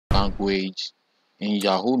language in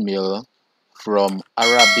Yahoo Mail from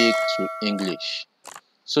Arabic to English.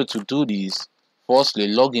 So to do this, firstly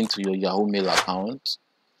log into your Yahoo Mail account.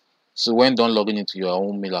 So when done logging into your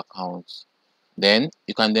own mail account, then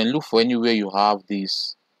you can then look for anywhere you have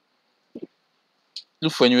this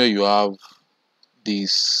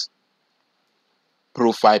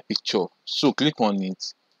profile picture. So click on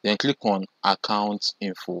it, then click on account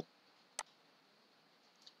info.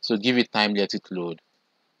 So give it time, let it load.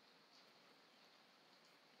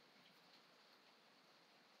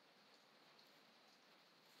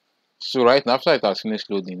 So right now, after it has finished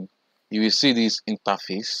loading, you will see this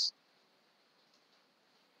interface.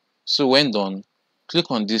 So when done,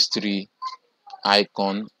 click on this three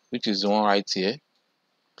icon, which is the one right here.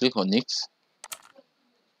 Click on it.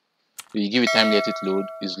 You give it time, let it load.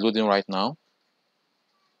 It's loading right now.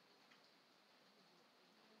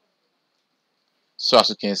 So as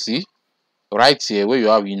you can see, right here where you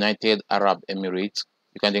have United Arab Emirates,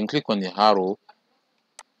 you can then click on the arrow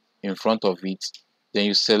in front of it. Then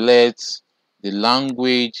you select the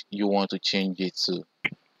language you want to change it to.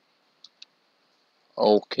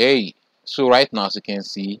 Okay, so right now as you can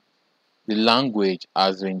see, the language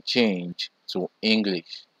has been changed to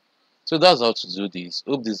English. So that's how to do this.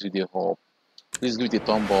 Hope this video helped. Please give it a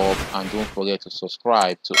thumb up and don't forget to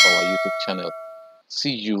subscribe to our YouTube channel.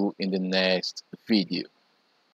 See you in the next video.